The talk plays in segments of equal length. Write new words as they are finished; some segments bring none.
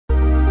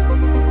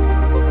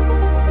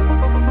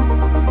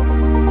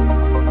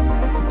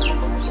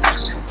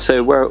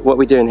So what are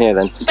we doing here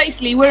then? So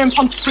basically we're in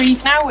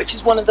Pontypridd now, which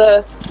is one of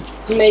the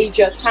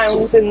major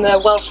towns in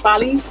the Welsh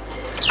valleys,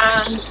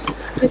 and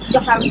this is a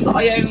house that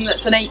I own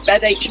that's an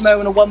 8-bed HMO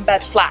and a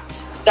 1-bed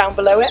flat down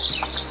below it.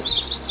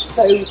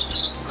 So we're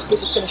just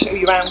going to show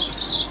you around.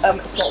 It's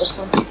not this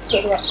one,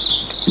 further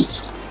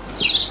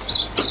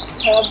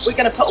up. We're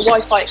going to put a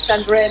Wi-Fi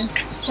extender in,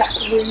 check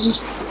the room,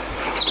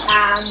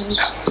 and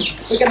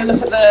we're going to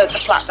look at the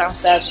flat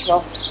downstairs as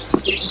well,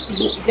 so you can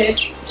see what we did.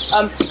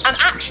 And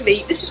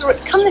actually, this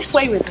is come this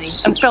way with me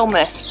and film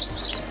this.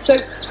 So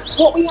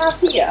what we have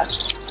here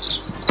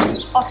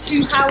are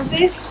 2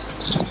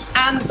 houses,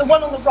 and the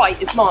one on the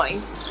right is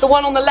mine. The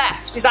one on the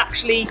left is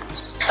actually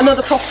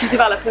another property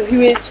developer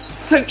who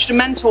is coached and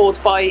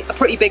mentored by a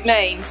pretty big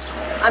name,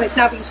 and it's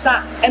now been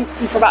sat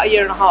empty for about 1.5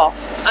 years.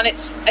 And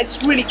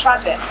it's really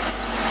tragic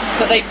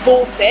that they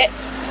bought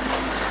it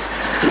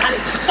and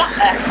it's just sat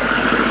there.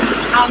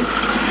 And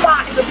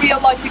that is a real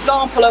life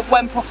example of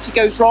when property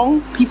goes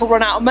wrong. People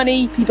run out of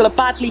money, people are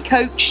badly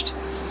coached.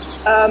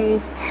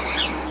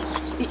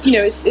 You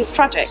know, it's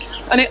tragic,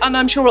 and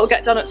I'm sure it'll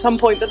get done at some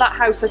point, but that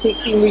house I think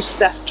has been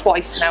repossessed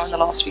twice now in the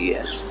last few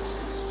years.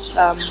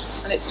 And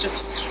it's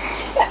just,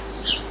 yeah,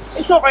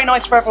 it's not very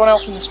nice for everyone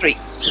else in the street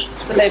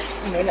to live,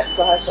 you know, next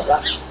to a house like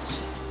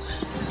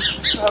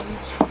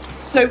that.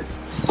 So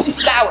this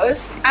is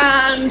ours,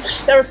 and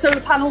there are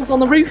solar panels on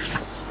the roof.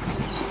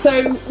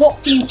 So what's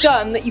been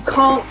done that you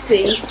can't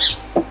see,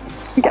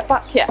 get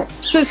back here.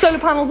 So solar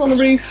panels on the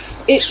roof,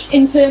 it's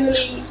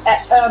internally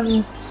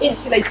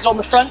insulated on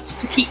the front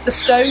to keep the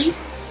stone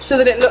so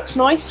that it looks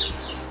nice.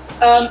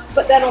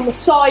 But then on the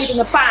side and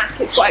the back,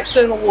 it's got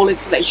external wall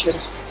insulation.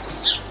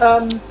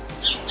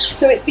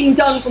 So it's been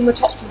done from the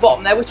top to the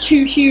bottom. There were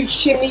 2 huge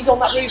chimneys on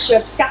that roof. We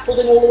had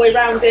scaffolding all the way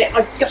around it.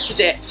 I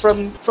gutted it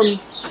from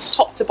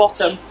top to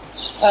bottom.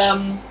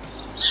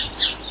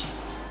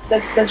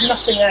 There's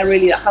nothing there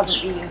really that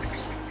hasn't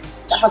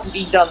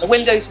been done. The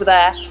windows were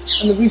there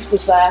and the roof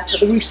was there, but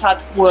the roof's had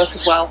work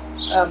as well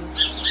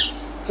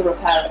to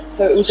repair it.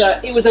 So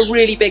it was a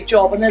really big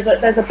job. And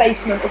there's a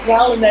basement as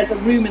well, and there's a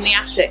room in the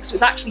attic. So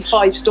it's actually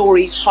 5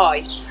 stories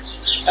high.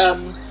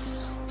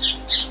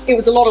 It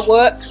was a lot of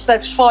work.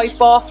 There's 5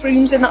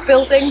 bathrooms in that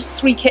building,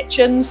 3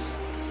 kitchens,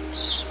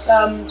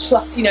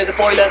 plus, you know, the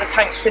boiler, the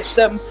tank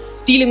system,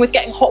 dealing with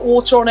getting hot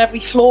water on every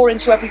floor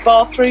into every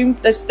bathroom.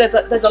 There's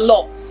a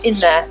lot in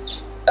there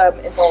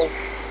involved,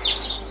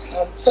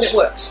 but it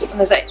works, and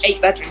there's 8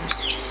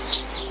 bedrooms.